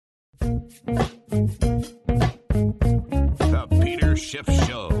The Peter Schiff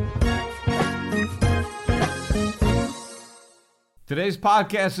Show. Today's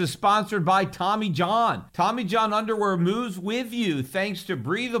podcast is sponsored by Tommy John. Tommy John underwear moves with you thanks to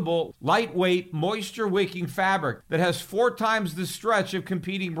breathable, lightweight, moisture-wicking fabric that has 4 times the stretch of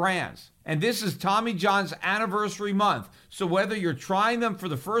competing brands. And this is Tommy John's anniversary month, so whether you're trying them for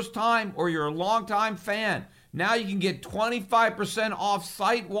the first time or you're a longtime fan, now you can get 25% off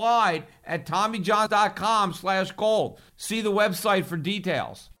site-wide at TommyJohn.com/gold. See the website for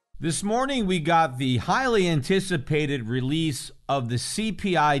details. This morning, we got the highly anticipated release of the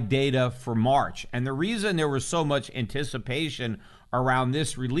CPI data for March. And the reason there was so much anticipation around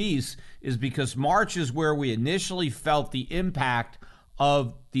this release is because March is where we initially felt the impact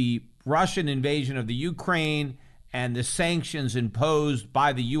of the Russian invasion of the Ukraine and the sanctions imposed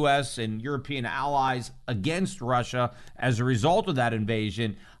by the U.S. and European allies against Russia as a result of that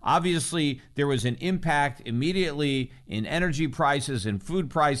invasion. Obviously, there was an impact immediately in energy prices and food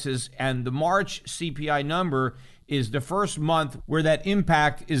prices, and the March CPI number is the first month where that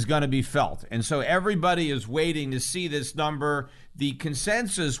impact is going to be felt. And so everybody is waiting to see this number. The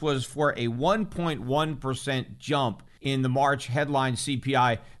consensus was for a 1.1% jump in the March headline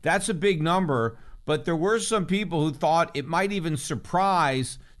CPI. That's a big number, but there were some people who thought it might even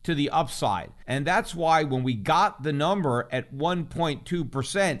surprise to the upside. And that's why when we got the number at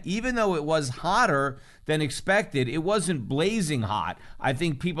 1.2%, even though it was hotter than expected, it wasn't blazing hot. I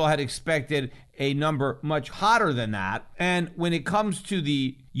think people had expected a number much hotter than that. And when it comes to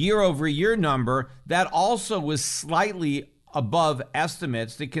the year-over-year number, that also was slightly above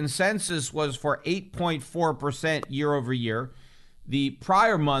estimates. The consensus was for 8.4% year over year. The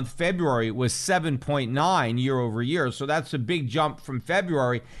prior month, February, was 7.9 year over year. So that's a big jump from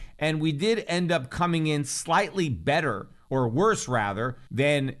February. And we did end up coming in slightly better, or worse rather,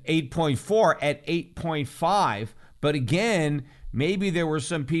 than 8.4 at 8.5. But again, maybe there were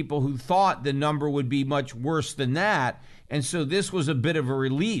some people who thought the number would be much worse than that. And so this was a bit of a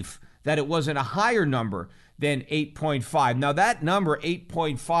relief that it wasn't a higher number than 8.5. Now that number,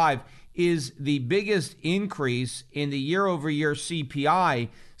 8.5, is the biggest increase in the year-over-year CPI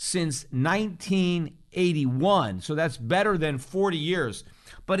since 1981. So that's better than 40 years.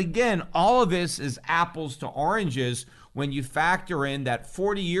 But again, all of this is apples to oranges when you factor in that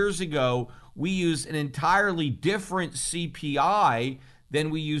 40 years ago, we used an entirely different CPI than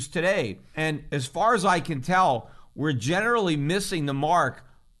we use today. And as far as I can tell, we're generally missing the mark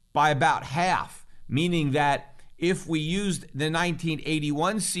by about half, meaning that if we used the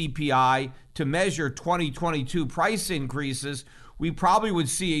 1981 CPI to measure 2022 price increases, we probably would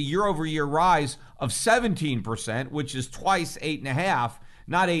see a year-over-year rise of 17%, which is twice 8.5,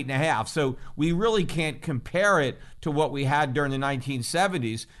 not 8.5. So we really can't compare it to what we had during the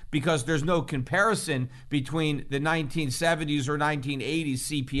 1970s because there's no comparison between the 1970s or 1980s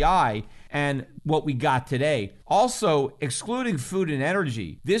CPI and what we got today. Also, excluding food and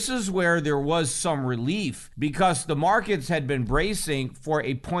energy, this is where there was some relief because the markets had been bracing for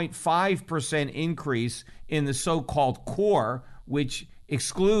a 0.5% increase in the so-called core, which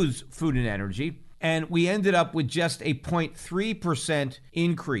excludes food and energy. And we ended up with just a 0.3%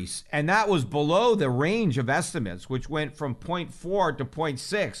 increase. And that was below the range of estimates, which went from 0.4 to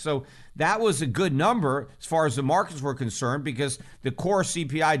 0.6. So that was a good number as far as the markets were concerned because the core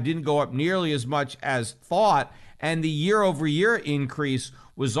CPI didn't go up nearly as much as thought. And the year-over-year increase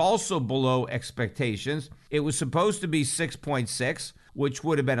was also below expectations. It was supposed to be 6.6, which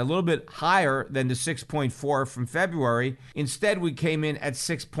would have been a little bit higher than the 6.4 from February. Instead, we came in at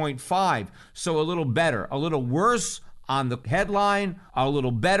 6.5, so a little better, a little worse on the headline, a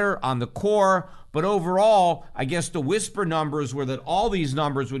little better on the core. But overall, I guess the whisper numbers were that all these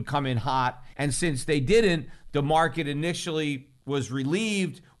numbers would come in hot. And since they didn't, the market initially was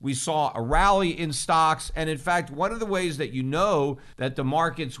relieved. We saw a rally in stocks. And in fact, one of the ways that you know that the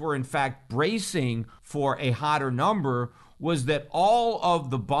markets were in fact bracing for a hotter number was that all of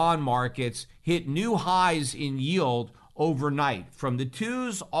the bond markets hit new highs in yield overnight. From the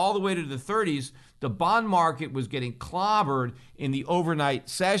 2s all the way to the 30s, the bond market was getting clobbered in the overnight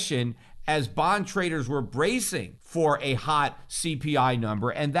session as bond traders were bracing for a hot CPI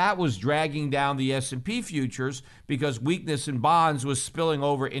number, and that was dragging down the S&P futures because weakness in bonds was spilling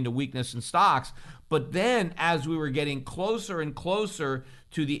over into weakness in stocks. But then as we were getting closer and closer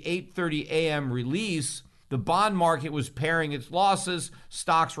to the 8:30 a.m. release, the bond market was paring its losses.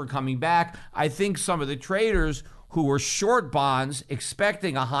 Stocks were coming back. I think some of the traders who were short bonds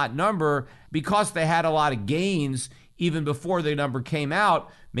expecting a hot number because they had a lot of gains even before the number came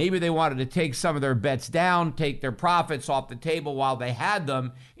out. Maybe they wanted to take some of their bets down, take their profits off the table while they had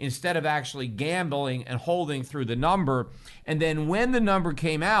them, instead of actually gambling and holding through the number. And then when the number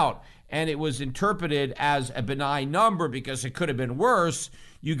came out and it was interpreted as a benign number because it could have been worse,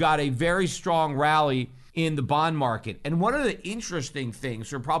 you got a very strong rally in the bond market. And one of the interesting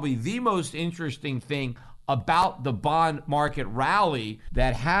things, or probably the most interesting thing about the bond market rally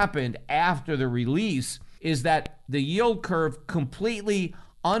that happened after the release, is that the yield curve completely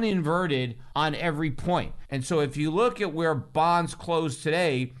uninverted on every point. And so if you look at where bonds close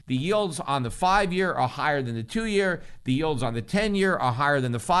today, the yields on the 5-year are higher than the 2-year, the yields on the 10-year are higher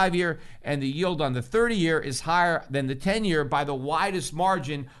than the 5-year, and the yield on the 30-year is higher than the 10-year by the widest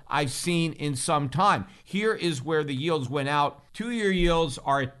margin I've seen in some time. Here is where the yields went out. 2-year yields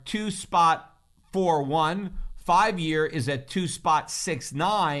are at 2.41, 5-year is at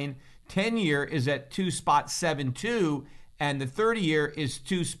 2.69, 10-year is at 2.72, and the 30-year is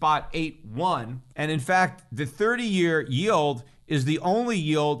 2.81. And in fact, the 30-year yield is the only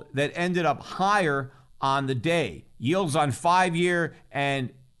yield that ended up higher on the day. Yields on 5-year and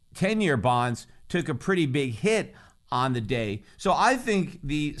 10-year bonds took a pretty big hit on the day. So I think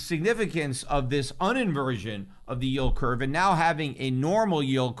the significance of this uninversion of the yield curve and now having a normal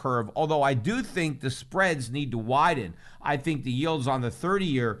yield curve, although I do think the spreads need to widen. I think the yields on the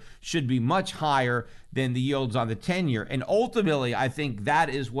 30-year should be much higher than the yields on the 10-year. And ultimately, I think that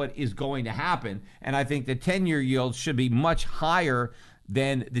is what is going to happen. And I think the 10-year yields should be much higher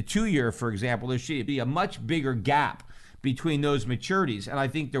than the 2-year, for example. There should be a much bigger gap between those maturities, and I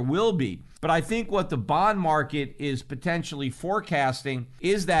think there will be. But I think what the bond market is potentially forecasting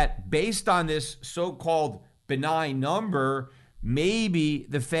is that based on this so-called benign number, maybe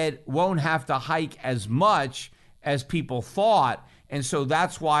the Fed won't have to hike as much as people thought. And so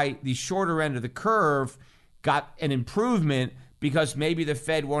that's why the shorter end of the curve got an improvement, because maybe the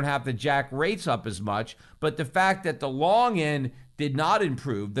Fed won't have to jack rates up as much. But the fact that the long end did not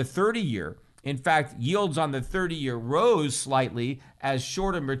improve, the 30-year, in fact, yields on the 30-year rose slightly as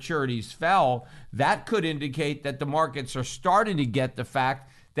shorter maturities fell, that could indicate that the markets are starting to get the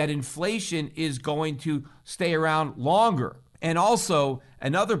fact that inflation is going to stay around longer. And also,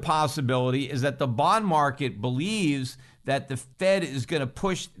 another possibility is that the bond market believes that the Fed is going to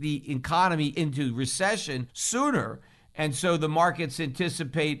push the economy into recession sooner. And so the markets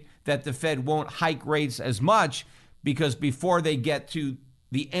anticipate that the Fed won't hike rates as much, because before they get to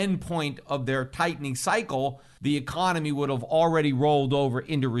the end point of their tightening cycle, the economy would have already rolled over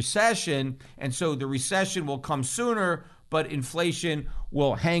into recession. And so the recession will come sooner, but inflation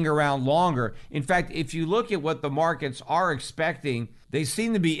will hang around longer. In fact, if you look at what the markets are expecting, they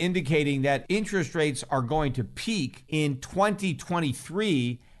seem to be indicating that interest rates are going to peak in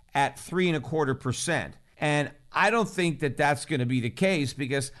 2023 at 3.25%. And I don't think that that's going to be the case,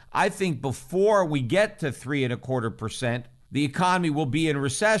 because I think before we get to 3.25%, the economy will be in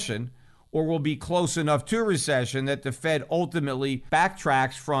recession, or will be close enough to recession that the Fed ultimately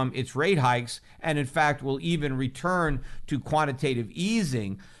backtracks from its rate hikes, and in fact will even return to quantitative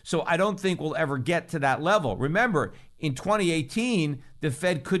easing. So I don't think we'll ever get to that level. Remember, in 2018, the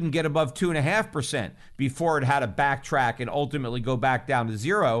Fed couldn't get above 2.5% before it had to backtrack and ultimately go back down to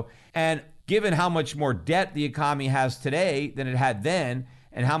zero. And given how much more debt the economy has today than it had then,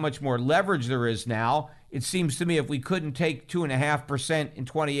 and how much more leverage there is now, it seems to me if we couldn't take 2.5% in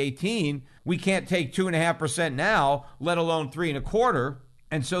 2018, we can't take 2.5% now, let alone 3.25%.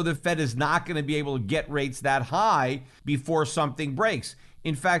 And so the Fed is not going to be able to get rates that high before something breaks.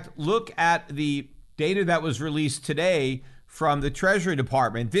 In fact, look at the data that was released today from the Treasury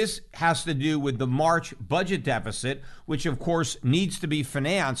Department. This has to do with the March budget deficit, which of course needs to be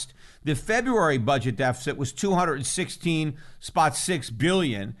financed. The February budget deficit was $216.6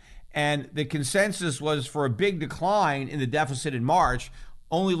 billion. And the consensus was for a big decline in the deficit in March,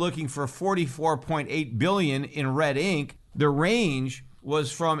 only looking for 44.8 billion in red ink. The range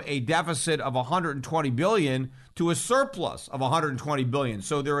was from a deficit of 120 billion to a surplus of 120 billion.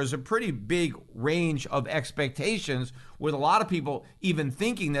 So there is a pretty big range of expectations, with a lot of people even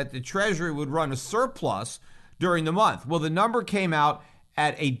thinking that the Treasury would run a surplus during the month. Well, the number came out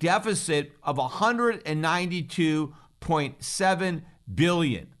at a deficit of 192.7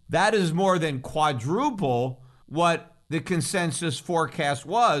 billion. That is more than quadruple what the consensus forecast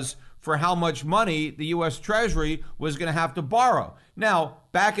was for how much money the U.S. Treasury was going to have to borrow. Now,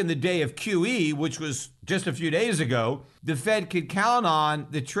 back in the day of QE, which was just a few days ago, the Fed could count on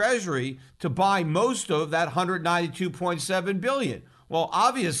the Treasury to buy most of that 192.7 billion. Well,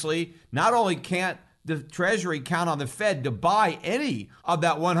 obviously, not only can't the Treasury count on the Fed to buy any of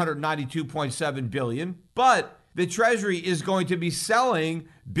that 192.7 billion, but the Treasury is going to be selling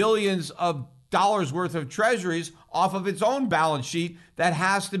billions of dollars worth of treasuries off of its own balance sheet that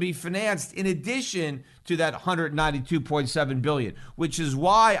has to be financed in addition to that 192.7 billion, which is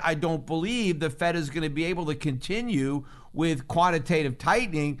why I don't believe the Fed is going to be able to continue with quantitative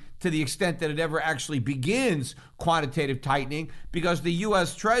tightening to the extent that it ever actually begins quantitative tightening, because the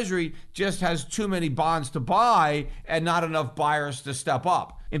U.S. Treasury just has too many bonds to buy and not enough buyers to step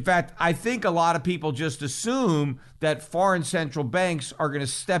up. In fact, I think a lot of people just assume that foreign central banks are going to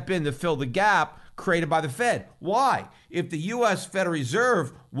step in to fill the gap created by the Fed. Why? If the U.S. Federal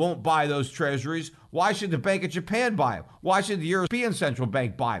Reserve won't buy those treasuries, why should the Bank of Japan buy them? Why should the European Central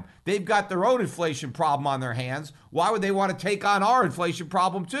Bank buy them? They've got their own inflation problem on their hands. Why would they want to take on our inflation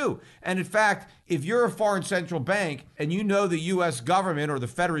problem too? And in fact, if you're a foreign central bank and you know the U.S. government, or the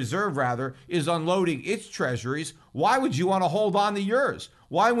Federal Reserve rather, is unloading its treasuries, why would you want to hold on to yours?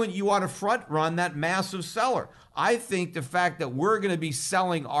 Why wouldn't you want to front run that massive seller? I think the fact that we're going to be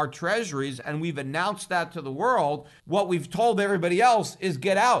selling our treasuries, and we've announced that to the world, what we've told everybody else is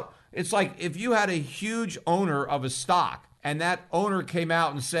get out. It's like if you had a huge owner of a stock and that owner came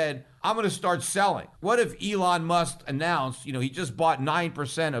out and said, I'm going to start selling. What if Elon Musk announced, he just bought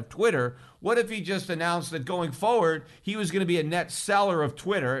 9% of Twitter? What if he just announced that going forward, he was going to be a net seller of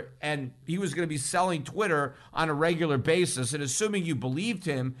Twitter, and he was going to be selling Twitter on a regular basis? And assuming you believed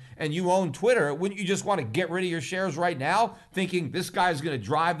him and you own Twitter, wouldn't you just want to get rid of your shares right now, thinking this guy's going to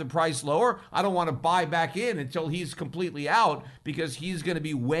drive the price lower? I don't want to buy back in until he's completely out, because he's going to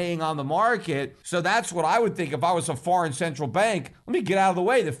be weighing on the market. So that's what I would think if I was a foreign central bank. Let me get out of the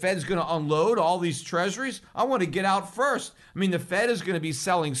way. The Fed's going to unload all these treasuries. I want to get out first. I mean, the Fed is going to be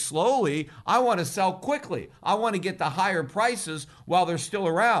selling slowly. I want to sell quickly. I want to get the higher prices while they're still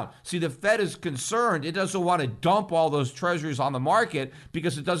around. See, the Fed is concerned. It doesn't want to dump all those treasuries on the market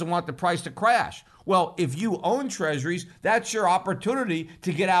because it doesn't want the price to crash. Well, if you own treasuries, that's your opportunity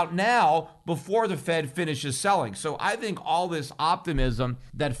to get out now before the Fed finishes selling. So I think all this optimism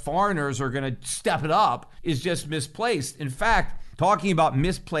that foreigners are going to step it up is just misplaced. In fact, talking about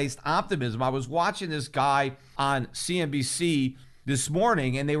misplaced optimism, I was watching this guy on CNBC this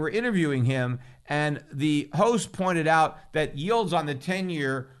morning, and they were interviewing him, and the host pointed out that yields on the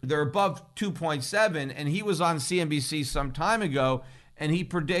 10-year, they're above 2.7, and he was on CNBC some time ago, and he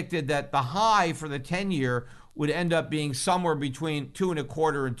predicted that the high for the 10-year would end up being somewhere between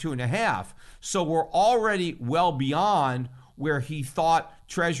 2.25 and 2.5. So we're already well beyond where he thought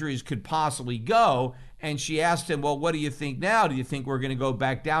treasuries could possibly go. And she asked him, well, what do you think now? Do you think we're going to go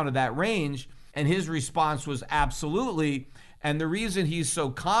back down to that range? And his response was absolutely. And the reason he's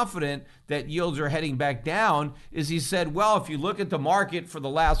so confident that yields are heading back down is he said, well, if you look at the market for the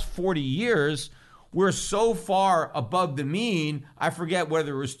last 40 years, we're so far above the mean. I forget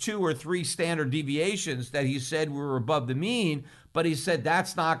whether it was 2 or 3 standard deviations that he said we were above the mean, but he said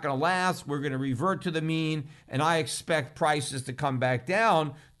that's not going to last. We're going to revert to the mean, and I expect prices to come back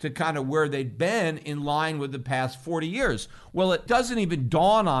down to kind of where they'd been in line with the past 40 years. Well, it doesn't even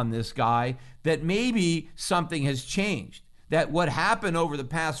dawn on this guy that maybe something has changed, that what happened over the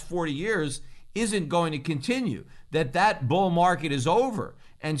past 40 years isn't going to continue, that bull market is over.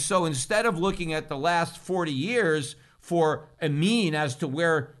 And so instead of looking at the last 40 years for a mean as to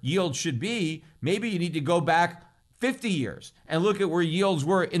where yields should be, maybe you need to go back 50 years and look at where yields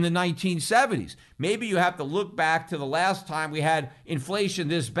were in the 1970s. Maybe you have to look back to the last time we had inflation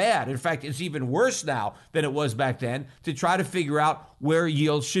this bad. In fact, it's even worse now than it was back then, to try to figure out where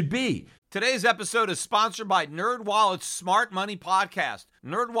yields should be. Today's episode is sponsored by NerdWallet's Smart Money Podcast.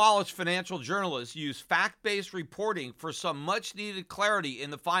 NerdWallet's financial journalists use fact-based reporting for some much-needed clarity in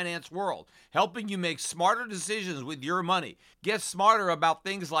the finance world, helping you make smarter decisions with your money. Get smarter about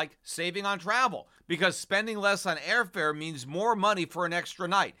things like saving on travel, because spending less on airfare means more money for an extra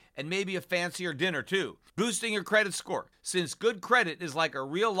night, and maybe a fancier dinner too. Boosting your credit score, since good credit is like a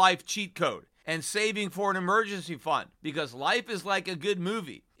real-life cheat code. And saving for an emergency fund, because life is like a good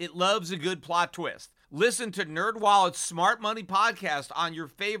movie. It loves a good plot twist. Listen to NerdWallet's Smart Money Podcast on your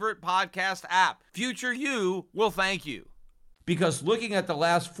favorite podcast app. Future you will thank you. Because looking at the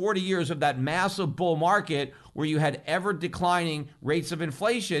last 40 years of that massive bull market where you had ever declining rates of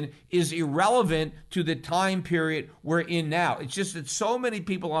inflation is irrelevant to the time period we're in now. It's just that so many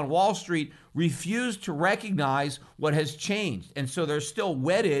people on Wall Street refuse to recognize what has changed. And so they're still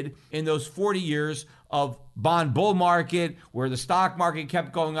wedded in those 40 years of bond bull market where the stock market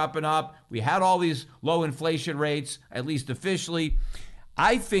kept going up and up. We had all these low inflation rates, at least officially.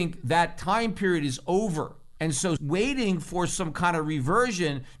 I think that time period is over. And so waiting for some kind of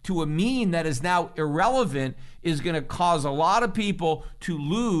reversion to a mean that is now irrelevant is going to cause a lot of people to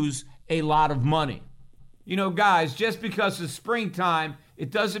lose a lot of money. You know, guys, just because it's springtime,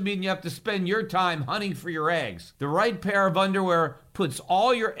 it doesn't mean you have to spend your time hunting for your eggs. The right pair of underwear puts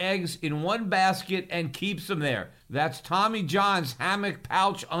all your eggs in one basket and keeps them there. That's Tommy John's Hammock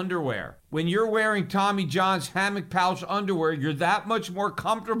Pouch Underwear. When you're wearing Tommy John's Hammock Pouch Underwear, you're that much more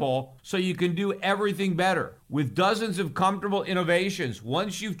comfortable, so you can do everything better. With dozens of comfortable innovations,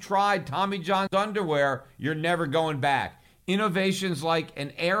 once you've tried Tommy John's underwear, you're never going back. Innovations like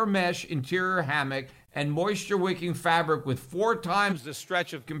an air mesh interior hammock and moisture-wicking fabric with 4 times the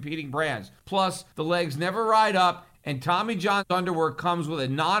stretch of competing brands. Plus, the legs never ride up, and Tommy John's underwear comes with a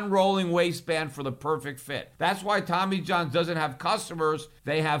non-rolling waistband for the perfect fit. That's why Tommy John's doesn't have customers,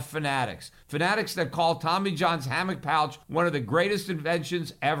 they have fanatics. Fanatics that call Tommy John's Hammock Pouch one of the greatest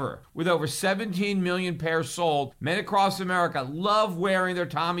inventions ever. With over 17 million pairs sold, men across America love wearing their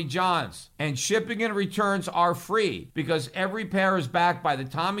Tommy John's. And shipping and returns are free because every pair is backed by the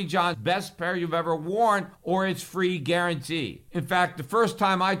Tommy John's best pair you've ever worn or its free guarantee. In fact, the first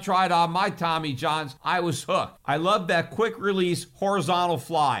time I tried on my Tommy John's, I was hooked. I love that quick release horizontal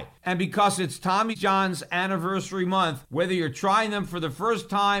fly. And because it's Tommy John's anniversary month, whether you're trying them for the first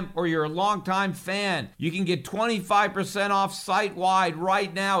time or you're a longtime fan, you can get 25% off site-wide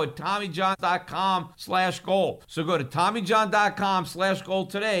right now at TommyJohn.com/gold. So go to TommyJohn.com/gold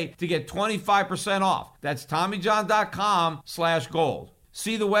today to get 25% off. That's TommyJohn.com/gold.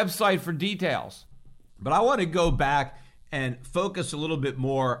 See the website for details. But I want to go back and focus a little bit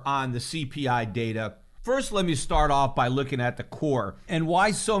more on the CPI data. First, let me start off by looking at the core and why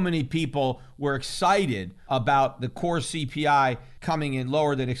so many people were excited about the core CPI coming in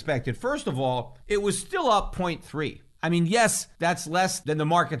lower than expected. First of all, it was still up 0.3. I mean, yes, that's less than the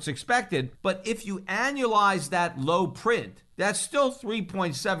markets expected, but if you annualize that low print, that's still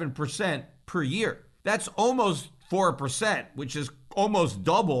 3.7% per year. That's almost 4%, which is almost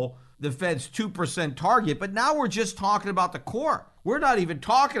double the Fed's 2% target. But now we're just talking about the core. We're not even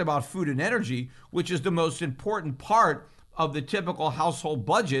talking about food and energy, which is the most important part of the typical household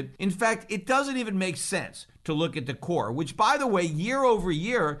budget. In fact, it doesn't even make sense to look at the core, which, by the way, year over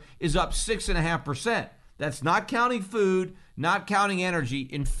year is up 6.5%. That's not counting food, not counting energy.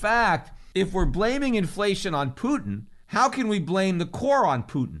 In fact, if we're blaming inflation on Putin, how can we blame the core on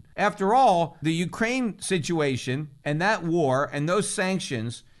Putin? After all, the Ukraine situation and that war and those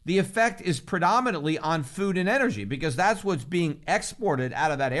sanctions, the effect is predominantly on food and energy because that's what's being exported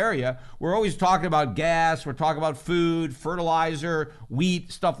out of that area. We're always talking about gas, we're talking about food, fertilizer,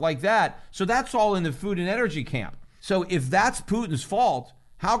 wheat, stuff like that. So that's all in the food and energy camp. So if that's Putin's fault,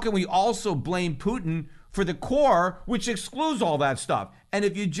 how can we also blame Putin for the core, which excludes all that stuff? And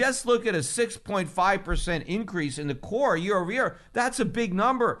if you just look at a 6.5% increase in the core year over year, that's a big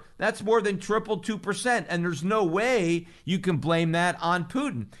number. That's more than triple 2%. And there's no way you can blame that on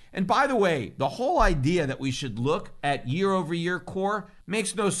Putin. And by the way, the whole idea that we should look at year over year core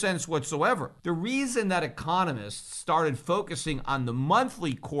makes no sense whatsoever. The reason that economists started focusing on the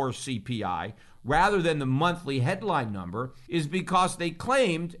monthly core CPI rather than the monthly headline number is because they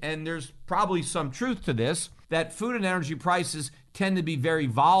claimed, and there's probably some truth to this, that food and energy prices tend to be very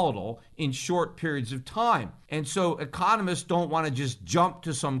volatile in short periods of time. And so economists don't want to just jump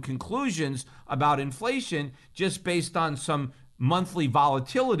to some conclusions about inflation just based on some monthly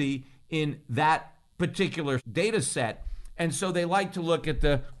volatility in that particular data set. And so they like to look at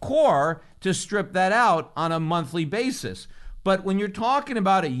the core to strip that out on a monthly basis. But when you're talking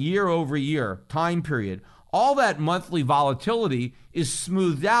about a year over year time period, all that monthly volatility is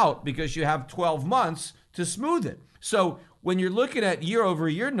smoothed out because you have 12 months to smooth it. So when you're looking at year over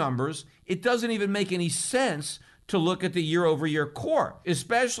year numbers, it doesn't even make any sense to look at the year over year core,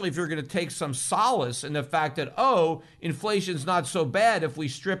 especially if you're going to take some solace in the fact that, oh, inflation's not so bad if we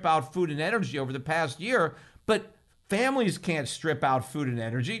strip out food and energy over the past year. But families can't strip out food and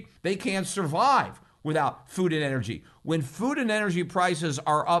energy. They can't survive without food and energy. When food and energy prices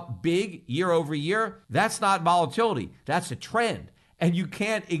are up big year over year, that's not volatility. That's a trend. And you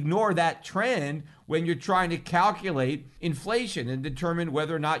can't ignore that trend when you're trying to calculate inflation and determine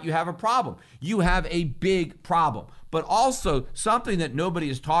whether or not you have a problem. You have a big problem. But also something that nobody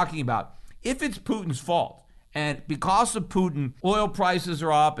is talking about. If it's Putin's fault, and because of Putin, oil prices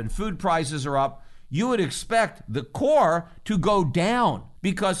are up and food prices are up, you would expect the core to go down.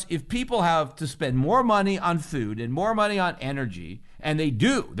 Because if people have to spend more money on food and more money on energy, and they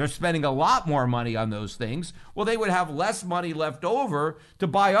do, they're spending a lot more money on those things, well, they would have less money left over to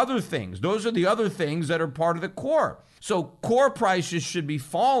buy other things. Those are the other things that are part of the core. So core prices should be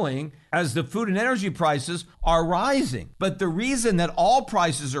falling as the food and energy prices are rising. But the reason that all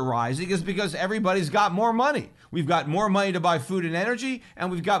prices are rising is because everybody's got more money. We've got more money to buy food and energy, and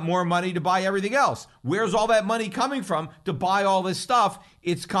we've got more money to buy everything else. Where's all that money coming from to buy all this stuff?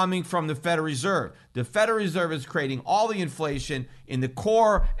 It's coming from the Federal Reserve. The Federal Reserve is creating all the inflation in the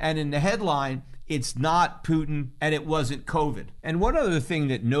core and in the headline. It's not Putin, and it wasn't COVID. And one other thing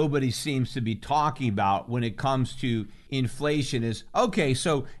that nobody seems to be talking about when it comes to inflation is, okay,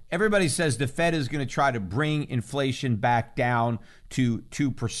 so everybody says the Fed is going to try to bring inflation back down to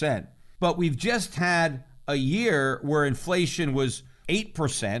 2%. But we've just had a year where inflation was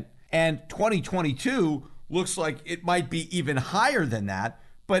 8%, and 2022 looks like it might be even higher than that.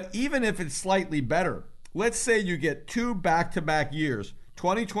 But even if it's slightly better, let's say you get two back-to-back years,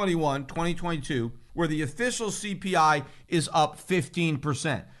 2021, 2022, where the official CPI is up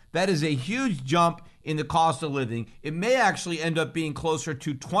 15%. That is a huge jump in the cost of living. It may actually end up being closer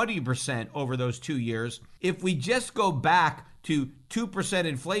to 20% over those 2 years. If we just go back to 2%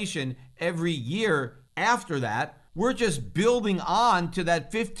 inflation every year after that, we're just building on to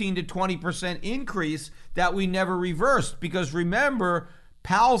that 15 to 20% increase that we never reversed. Because remember,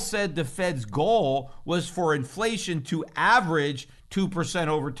 Powell said the Fed's goal was for inflation to average 2%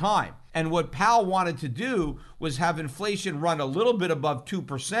 over time. And what Powell wanted to do was have inflation run a little bit above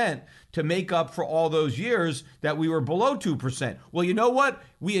 2% to make up for all those years that we were below 2%. Well, you know what?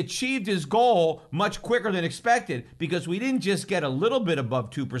 We achieved his goal much quicker than expected because we didn't just get a little bit above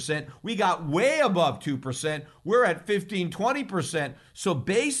 2%. We got way above 2%. We're at 15, 20%. So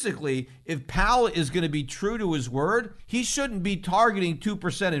basically, if Powell is going to be true to his word, he shouldn't be targeting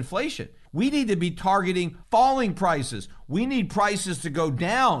 2% inflation. We need to be targeting falling prices. We need prices to go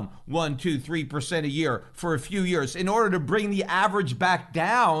down 1, 2, 3% a year for a few years in order to bring the average back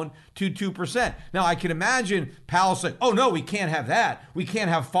down to 2%. Now, I can imagine Powell saying, oh, no, we can't have that. We can't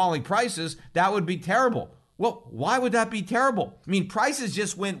have falling prices. That would be terrible. Well, why would that be terrible? I mean, prices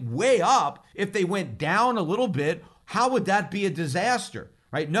just went way up. If they went down a little bit, how would that be a disaster?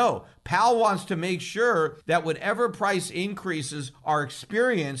 Right? No, Powell wants to make sure that whatever price increases are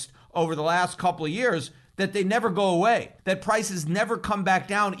experienced over the last couple of years, that they never go away, that prices never come back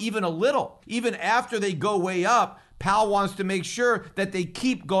down even a little. Even after they go way up, Powell wants to make sure that they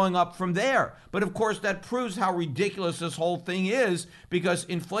keep going up from there. But of course, that proves how ridiculous this whole thing is, because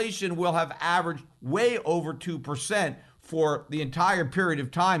inflation will have averaged way over 2% for the entire period of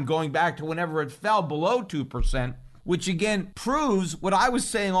time, going back to whenever it fell below 2%, which again proves what I was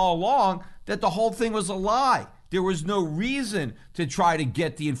saying all along, that the whole thing was a lie. There was no reason to try to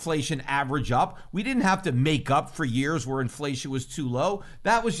get the inflation average up. We didn't have to make up for years where inflation was too low.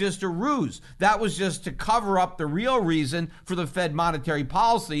 That was just a ruse. That was just to cover up the real reason for the Fed monetary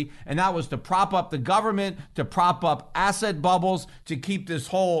policy, and that was to prop up the government, to prop up asset bubbles, to keep this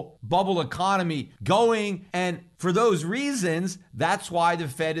whole bubble economy going. And for those reasons, that's why the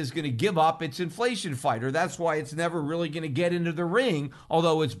Fed is going to give up its inflation fighter. That's why it's never really going to get into the ring,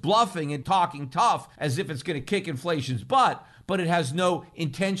 although it's bluffing and talking tough as if it's going to kick inflation's butt. But it has no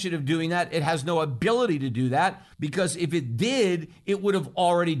intention of doing that. It has no ability to do that, because if it did, it would have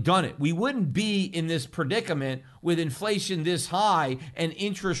already done it. We wouldn't be in this predicament with inflation this high and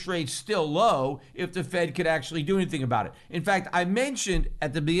interest rates still low if the Fed could actually do anything about it. In fact, I mentioned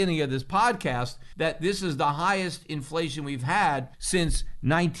at the beginning of this podcast that this is the highest inflation we've had since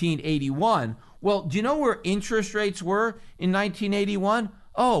 1981. Well, do you know where interest rates were in 1981?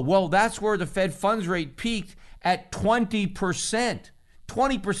 Oh, well, that's where the Fed funds rate peaked at 20%.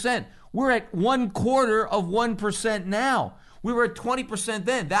 20%. We're at 1/4% now. We were at 20%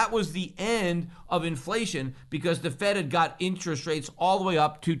 then. That was the end of inflation because the Fed had got interest rates all the way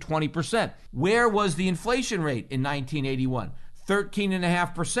up to 20%. Where was the inflation rate in 1981?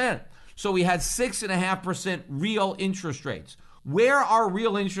 13.5%. So we had 6.5% real interest rates. Where are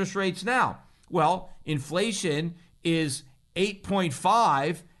real interest rates now? Well, inflation is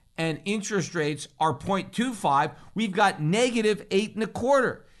 8.5 and interest rates are 0.25. We've got negative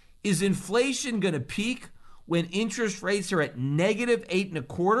 8.25. Is inflation going to peak when interest rates are at negative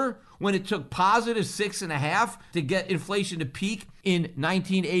 8.25, when it took positive 6.5 to get inflation to peak in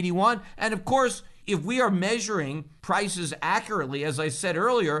 1981? And of course, if we are measuring prices accurately, as I said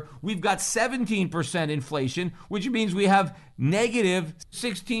earlier, we've got 17% inflation, which means we have negative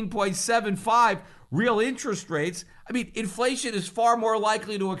 16.75 real interest rates. I mean, inflation is far more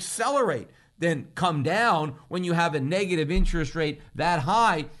likely to accelerate than come down when you have a negative interest rate that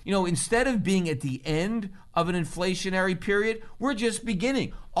high. You know, instead of being at the end of an inflationary period, we're just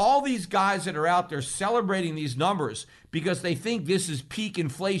beginning. All these guys that are out there celebrating these numbers because they think this is peak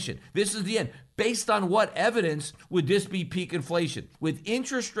inflation, this is the end. Based on what evidence would this be peak inflation? With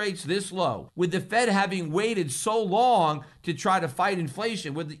interest rates this low, with the Fed having waited so long to try to fight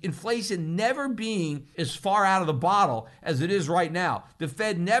inflation, with inflation never being as far out of the bottle as it is right now, the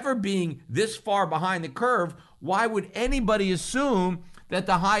Fed never being this far behind the curve, why would anybody assume that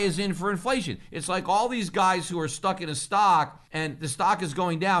the high is in for inflation? It's like all these guys who are stuck in a stock and the stock is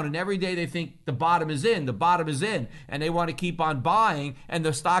going down, and every day they think the bottom is in, and they want to keep on buying, and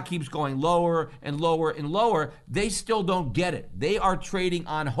the stock keeps going lower and lower and lower. They still don't get it. They are trading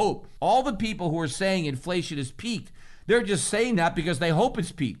on hope. All the people who are saying inflation is peaked, they're just saying that because they hope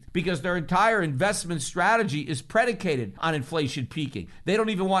it's peaked, because their entire investment strategy is predicated on inflation peaking. They don't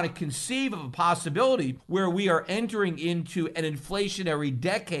even want to conceive of a possibility where we are entering into an inflationary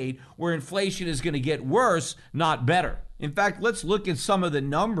decade where inflation is going to get worse, not better. In fact, let's look at some of the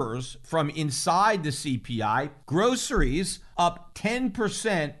numbers from inside the CPI. Groceries up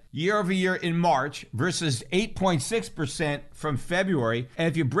 10% year over year in March versus 8.6% from February. And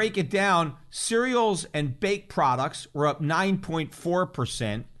if you break it down, cereals and baked products were up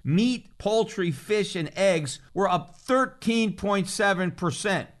 9.4%. Meat, poultry, fish, and eggs were up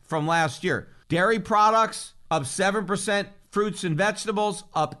 13.7% from last year. Dairy products up 7%. Fruits and vegetables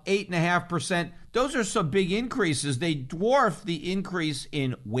up 8.5%. Those are some big increases. They dwarf the increase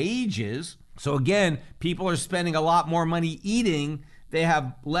in wages. So again, people are spending a lot more money eating. They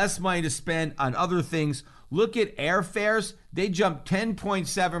have less money to spend on other things. Look at airfares. They jumped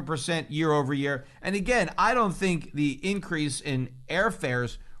 10.7% year over year. And again, I don't think the increase in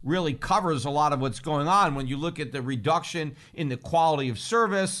airfares really covers a lot of what's going on. When you look at the reduction in the quality of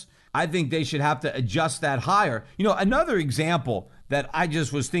service, I think they should have to adjust that higher. You know, another example that I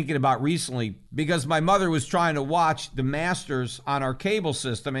just was thinking about recently, because my mother was trying to watch the Masters on our cable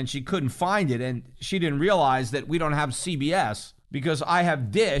system and she couldn't find it, and she didn't realize that we don't have CBS because I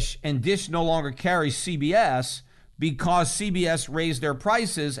have Dish, and Dish no longer carries CBS because CBS raised their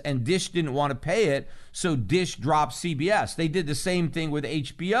prices and Dish didn't want to pay it, so Dish dropped CBS. They did the same thing with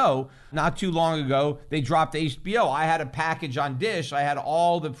HBO. Not too long ago, they dropped HBO. I had a package on Dish. I had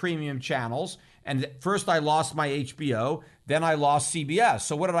all the premium channels, and first I lost my HBO, then I lost CBS.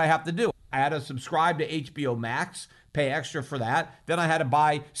 So what did I have to do? I had to subscribe to HBO Max, pay extra for that. Then I had to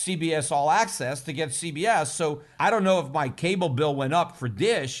buy CBS All Access to get CBS. So I don't know if my cable bill went up for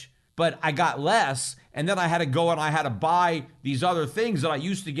Dish, but I got less. And then I had to go and I had to buy these other things that I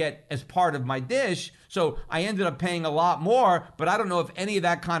used to get as part of my Dish. So I ended up paying a lot more, but I don't know if any of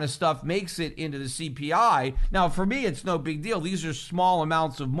that kind of stuff makes it into the CPI. Now, for me, it's no big deal. These are small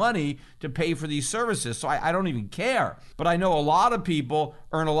amounts of money to pay for these services, so I don't even care. But I know a lot of people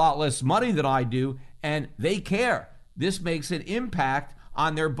earn a lot less money than I do, and they care. This makes an impact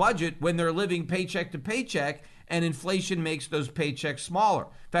on their budget when they're living paycheck to paycheck, and inflation makes those paychecks smaller.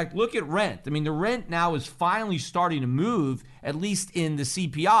 In fact, look at rent. I mean, the rent now is finally starting to move, at least in the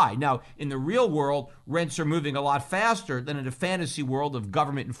CPI. Now, in the real world, rents are moving a lot faster than in the fantasy world of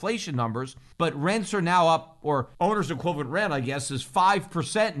government inflation numbers, but rents are now up, or owner's equivalent rent, I guess, is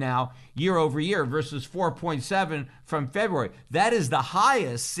 5% now year over year versus 4.7 from February. That is the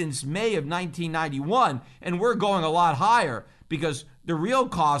highest since May of 1991, and we're going a lot higher because the real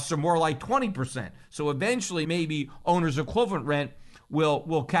costs are more like 20%. So eventually, maybe owner's equivalent rent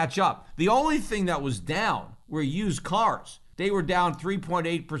will catch up. The only thing that was down were used cars. They were down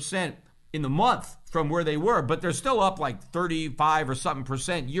 3.8% in the month from where they were, but they're still up like 35 or something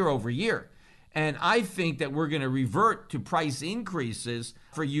percent year over year. And I think that we're going to revert to price increases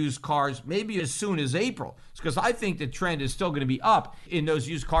for used cars maybe as soon as April, because I think the trend is still going to be up in those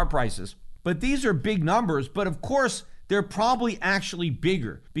used car prices. But these are big numbers, but of course, they're probably actually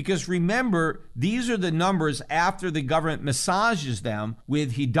bigger because remember, these are the numbers after the government massages them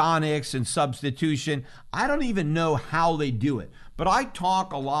with hedonics and substitution. I don't even know how they do it, but I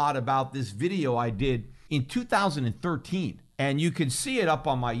talk a lot about this video I did in 2013, and you can see it up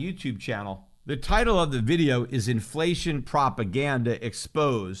on my YouTube channel. The title of the video is Inflation Propaganda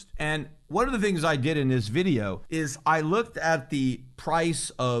Exposed. And one of the things I did in this video is I looked at the price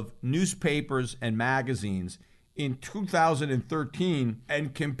of newspapers and magazines in 2013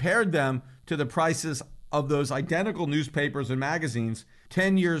 and compared them to the prices of those identical newspapers and magazines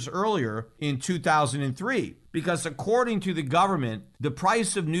 10 years earlier in 2003. Because according to the government, the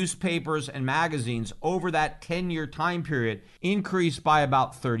price of newspapers and magazines over that 10-year time period increased by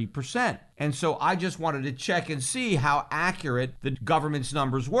about 30%. And so I just wanted to check and see how accurate the government's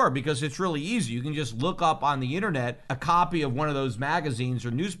numbers were, because it's really easy. You can just look up on the internet a copy of one of those magazines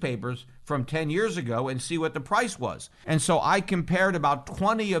or newspapers from 10 years ago and see what the price was. And so I compared about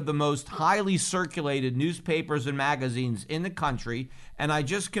 20 of the most highly circulated newspapers and magazines in the country, and I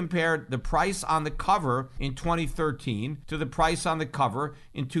just compared the price on the cover in 2013 to the price on the cover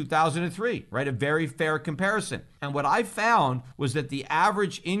in 2003, right? A very fair comparison. And what I found was that the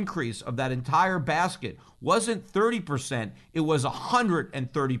average increase of that entire basket wasn't 30%, it was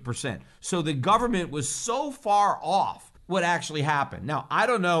 130%. So the government was so far off what actually happened. Now, I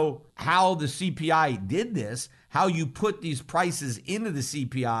don't know how the CPI did this, how you put these prices into the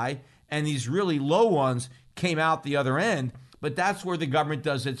CPI and these really low ones came out the other end, but that's where the government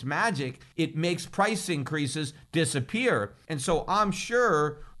does its magic. It makes price increases disappear. And so I'm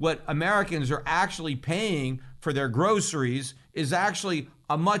sure what Americans are actually paying for their groceries is actually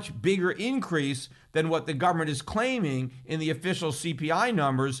a much bigger increase than what the government is claiming in the official CPI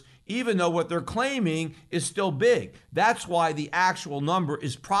numbers, even though what they're claiming is still big. That's why the actual number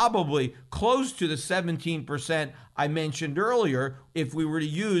is probably close to the 17% I mentioned earlier if we were to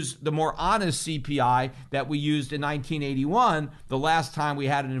use the more honest CPI that we used in 1981, the last time we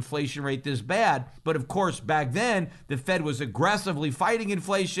had an inflation rate this bad. But of course, back then, the Fed was aggressively fighting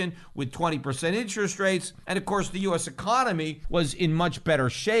inflation with 20% interest rates. And of course, the U.S. economy was in much better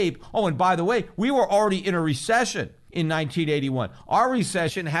shape. Oh, and by the way, we were already in a recession in 1981. Our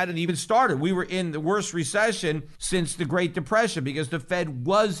recession hadn't even started. We were in the worst recession since the Great Depression because the Fed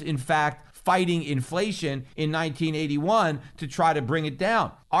was, in fact, fighting inflation in 1981 to try to bring it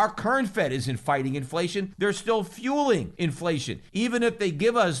down. Our current Fed isn't fighting inflation. They're still fueling inflation. Even if they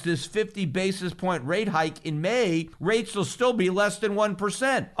give us this 50 basis point rate hike in May, rates will still be less than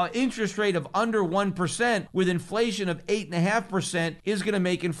 1%. An interest rate of under 1% with inflation of 8.5% is going to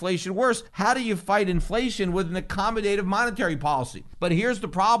make inflation worse. How do you fight inflation with an accommodative monetary policy? But here's the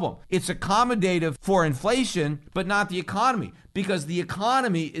problem. It's accommodative for inflation, but not the economy, because the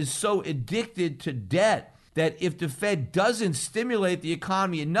economy is so addicted to debt that if the Fed doesn't stimulate the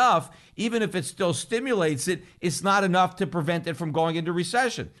economy enough, even if it still stimulates it, it's not enough to prevent it from going into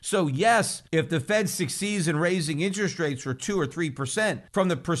recession. So yes, if the Fed succeeds in raising interest rates for 2 or 3%, from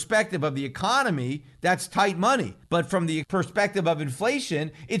the perspective of the economy, that's tight money. But from the perspective of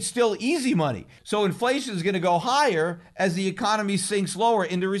inflation, it's still easy money. So inflation is going to go higher as the economy sinks lower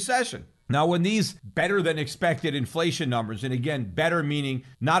into recession. Now, when these better than expected inflation numbers, and again, better meaning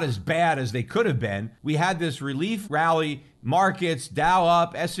not as bad as they could have been, we had this relief rally, markets, Dow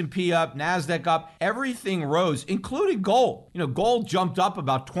up, S&P up, NASDAQ up, everything rose, including gold. Gold jumped up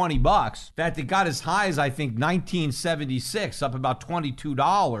about $20. In fact, it got as high as, I think, 1976, up about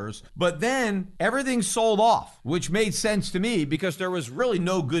 $22. But then everything sold off, which made sense to me because there was really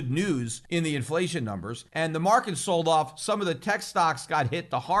no good news in the inflation numbers. And the market sold off. Some of the tech stocks got hit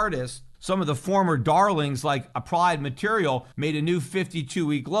the hardest. Some of the former darlings like Applied Material made a new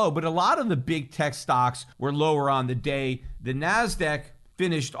 52-week low, but a lot of the big tech stocks were lower on the day. The NASDAQ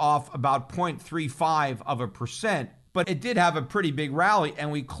finished off about 0.35%, but it did have a pretty big rally,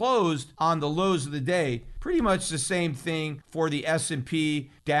 and we closed on the lows of the day. Pretty much the same thing for the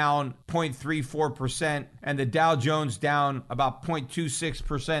S&P, down 0.34%, and the Dow Jones down about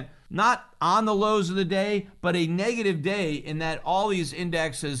 0.26%. Not on the lows of the day, but a negative day in that all these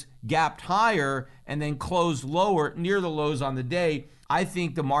indexes gapped higher and then closed lower near the lows on the day. I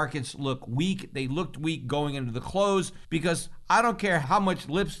think the markets look weak. They looked weak going into the close because I don't care how much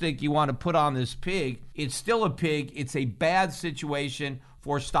lipstick you want to put on this pig. It's still a pig. It's a bad situation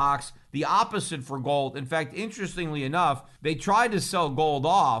for stocks. The opposite for gold. In fact, interestingly enough, they tried to sell gold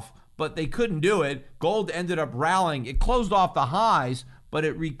off, but they couldn't do it. Gold ended up rallying. It closed off the highs, but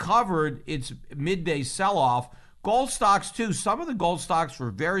it recovered its midday sell-off. Gold stocks, too. Some of the gold stocks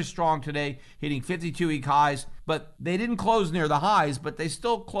were very strong today, hitting 52-week highs, but they didn't close near the highs, but they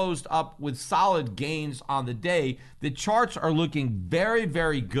still closed up with solid gains on the day. The charts are looking very,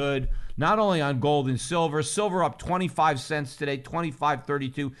 very good, not only on gold and silver. Silver up 25 cents today,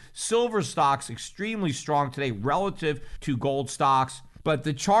 25.32. Silver stocks extremely strong today relative to gold stocks. But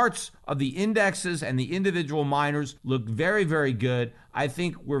the charts of the indexes and the individual miners look very, very good. I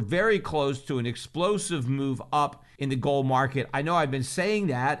think we're very close to an explosive move up in the gold market. I know I've been saying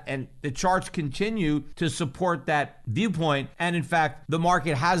that, and the charts continue to support that viewpoint. And in fact, the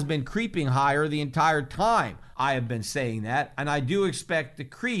market has been creeping higher the entire time I have been saying that. And I do expect the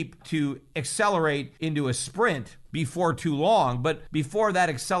creep to accelerate into a sprint before too long. But before that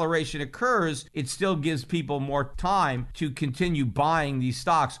acceleration occurs, it still gives people more time to continue buying these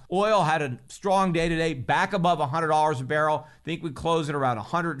stocks. Oil had a strong day today, back above $100 a barrel. I think we closed at around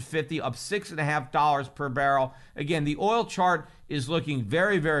 $150, up $6.50 per barrel. Again, the oil chart is looking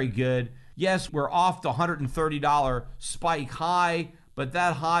very, very good. Yes, we're off the $130 spike high, but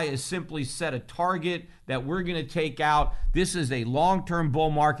that high is simply set a target that we're going to take out. This is a long-term bull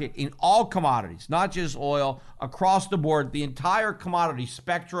market in all commodities, not just oil, across the board. The entire commodity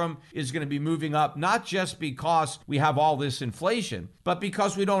spectrum is going to be moving up, not just because we have all this inflation, but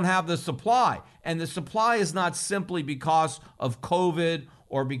because we don't have the supply. And the supply is not simply because of COVID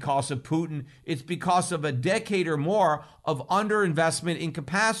or because of Putin. It's because of a decade or more of underinvestment in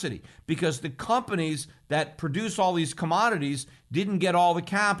capacity, because the companies that produce all these commodities didn't get all the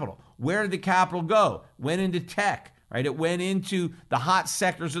capital. Where did the capital go? Went into tech, right? It went into the hot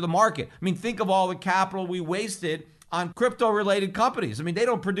sectors of the market. I mean, think of all the capital we wasted on crypto-related companies. I mean, they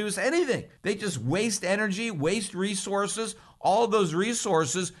don't produce anything. They just waste energy, waste resources. All of those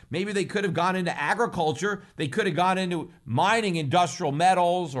resources, maybe they could have gone into agriculture. They could have gone into mining industrial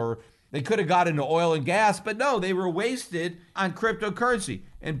metals, or they could have got into oil and gas. But no, they were wasted on cryptocurrency.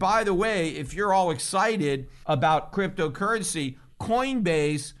 And by the way, if you're all excited about cryptocurrency,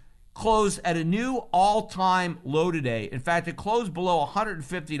 Coinbase closed at a new all-time low today. In fact, it closed below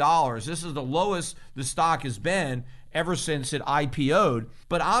 $150. This is the lowest the stock has been ever since it IPO'd.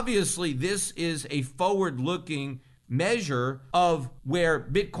 But obviously, this is a forward-looking measure of where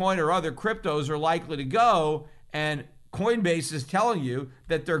Bitcoin or other cryptos are likely to go. And Coinbase is telling you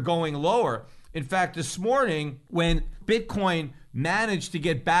that they're going lower. In fact, this morning, when Bitcoin managed to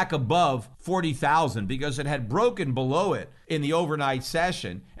get back above 40,000 because it had broken below it in the overnight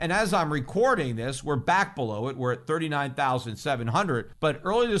session. And as I'm recording this, we're back below it. We're at 39,700. But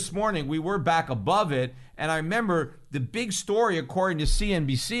early this morning, we were back above it. And I remember the big story, according to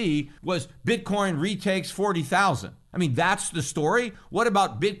CNBC, was Bitcoin retakes 40,000. I mean, that's the story. What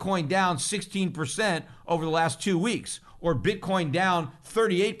about Bitcoin down 16% over the last 2 weeks? Or Bitcoin down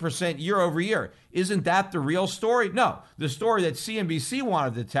 38% year over year? Isn't that the real story? No. The story that CNBC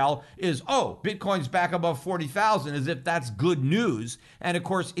wanted to tell is, oh, Bitcoin's back above 40,000, as if that's good news. And of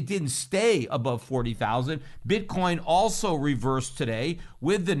course, it didn't stay above 40,000. Bitcoin also reversed today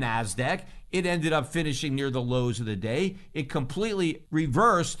with the NASDAQ. It ended up finishing near the lows of the day. It completely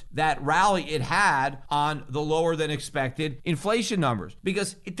reversed that rally it had on the lower than expected inflation numbers,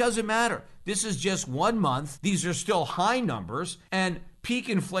 because it doesn't matter. This is just 1 month. These are still high numbers, and peak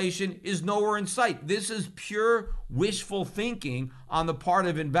inflation is nowhere in sight. This is pure wishful thinking on the part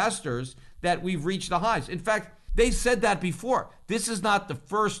of investors that we've reached the highs. In fact, they said that before. This is not the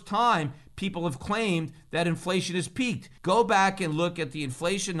first time people have claimed that inflation has peaked. Go back and look at the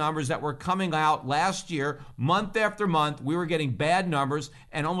inflation numbers that were coming out last year. Month after month, we were getting bad numbers,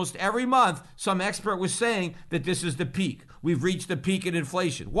 and almost every month, some expert was saying that this is the peak. We've reached the peak in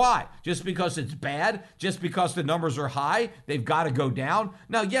inflation. Why? Just because it's bad? Just because the numbers are high? They've got to go down?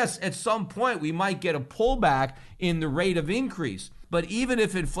 Now, yes, at some point, we might get a pullback in the rate of increase. But even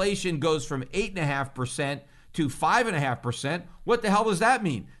if inflation goes from 8.5% to 5.5%, what the hell does that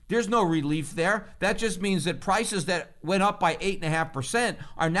mean? There's no relief there. That just means that prices that went up by 8.5%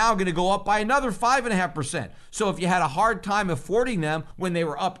 are now going to go up by another 5.5%. So if you had a hard time affording them when they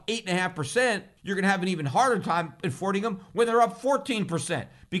were up 8.5%, you're going to have an even harder time affording them when they're up 14%.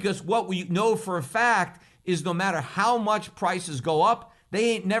 Because what we know for a fact is no matter how much prices go up, they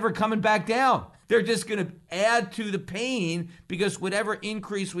ain't never coming back down. They're just going to add to the pain, because whatever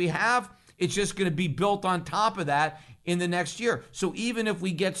increase we have, it's just going to be built on top of that in the next year. So even if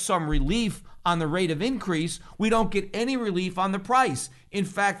we get some relief on the rate of increase, we don't get any relief on the price. In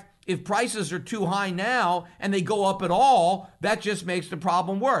fact, if prices are too high now and they go up at all, that just makes the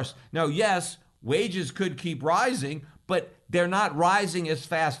problem worse. Now, yes, wages could keep rising, but they're not rising as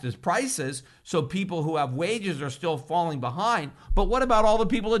fast as prices. So people who have wages are still falling behind. But what about all the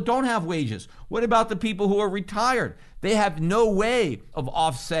people that don't have wages? What about the people who are retired? They have no way of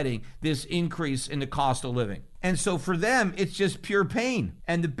offsetting this increase in the cost of living. And so for them, it's just pure pain.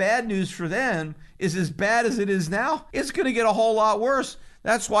 And the bad news for them is, as bad as it is now, it's going to get a whole lot worse.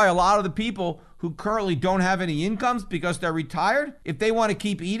 That's why a lot of the people who currently don't have any incomes because they're retired, if they want to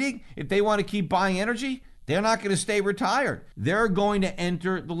keep eating, if they want to keep buying energy, they're not going to stay retired. They're going to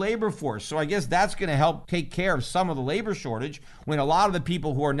enter the labor force. So I guess that's going to help take care of some of the labor shortage when a lot of the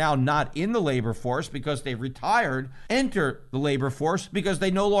people who are now not in the labor force because they've retired enter the labor force because they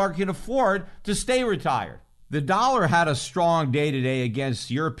no longer can afford to stay retired. The dollar had a strong day today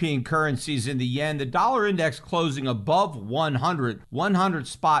against European currencies in the yen. The dollar index closing above 100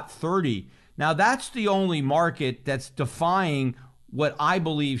 spot 30. Now that's the only market that's defying what I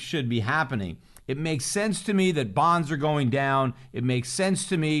believe should be happening. It makes sense to me that bonds are going down. It makes sense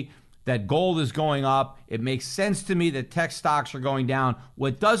to me that gold is going up. It makes sense to me that tech stocks are going down.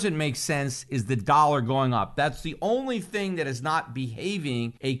 What doesn't make sense is the dollar going up. That's the only thing that is not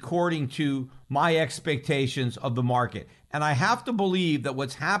behaving according to my expectations of the market. And I have to believe that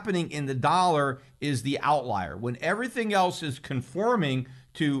what's happening in the dollar is the outlier. When everything else is conforming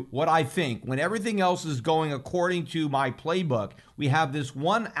to what I think, when everything else is going according to my playbook, we have this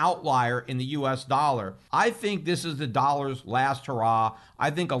one outlier in the US dollar. I think this is the dollar's last hurrah. I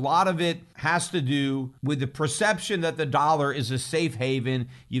think a lot of it has to do with the perception that the dollar is a safe haven.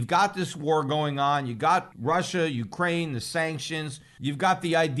 You've got this war going on. You got Russia, Ukraine, the sanctions. You've got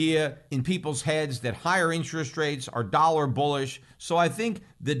the idea in people's heads that higher interest rates are dollar bullish. So I think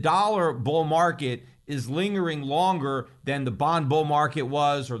the dollar bull market is lingering longer than the bond bull market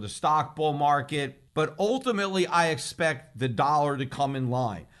was or the stock bull market. But ultimately, I expect the dollar to come in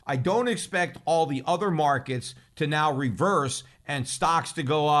line. I don't expect all the other markets to now reverse and stocks to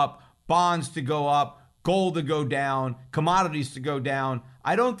go up, bonds to go up, gold to go down, commodities to go down.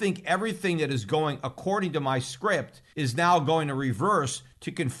 I don't think everything that is going according to my script is now going to reverse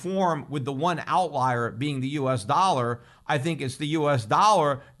to conform with the one outlier being the US dollar. I think it's the US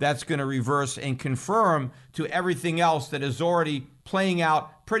dollar that's going to reverse and confirm to everything else that is already playing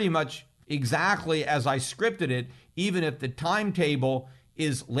out pretty much exactly as I scripted it, even if the timetable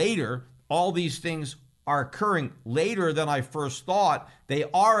is later. All these things are occurring later than I first thought. They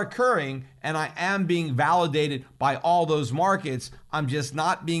are occurring, and I am being validated by all those markets. I'm just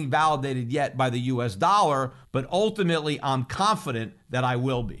not being validated yet by the US dollar, but ultimately I'm confident that I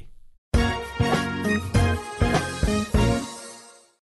will be.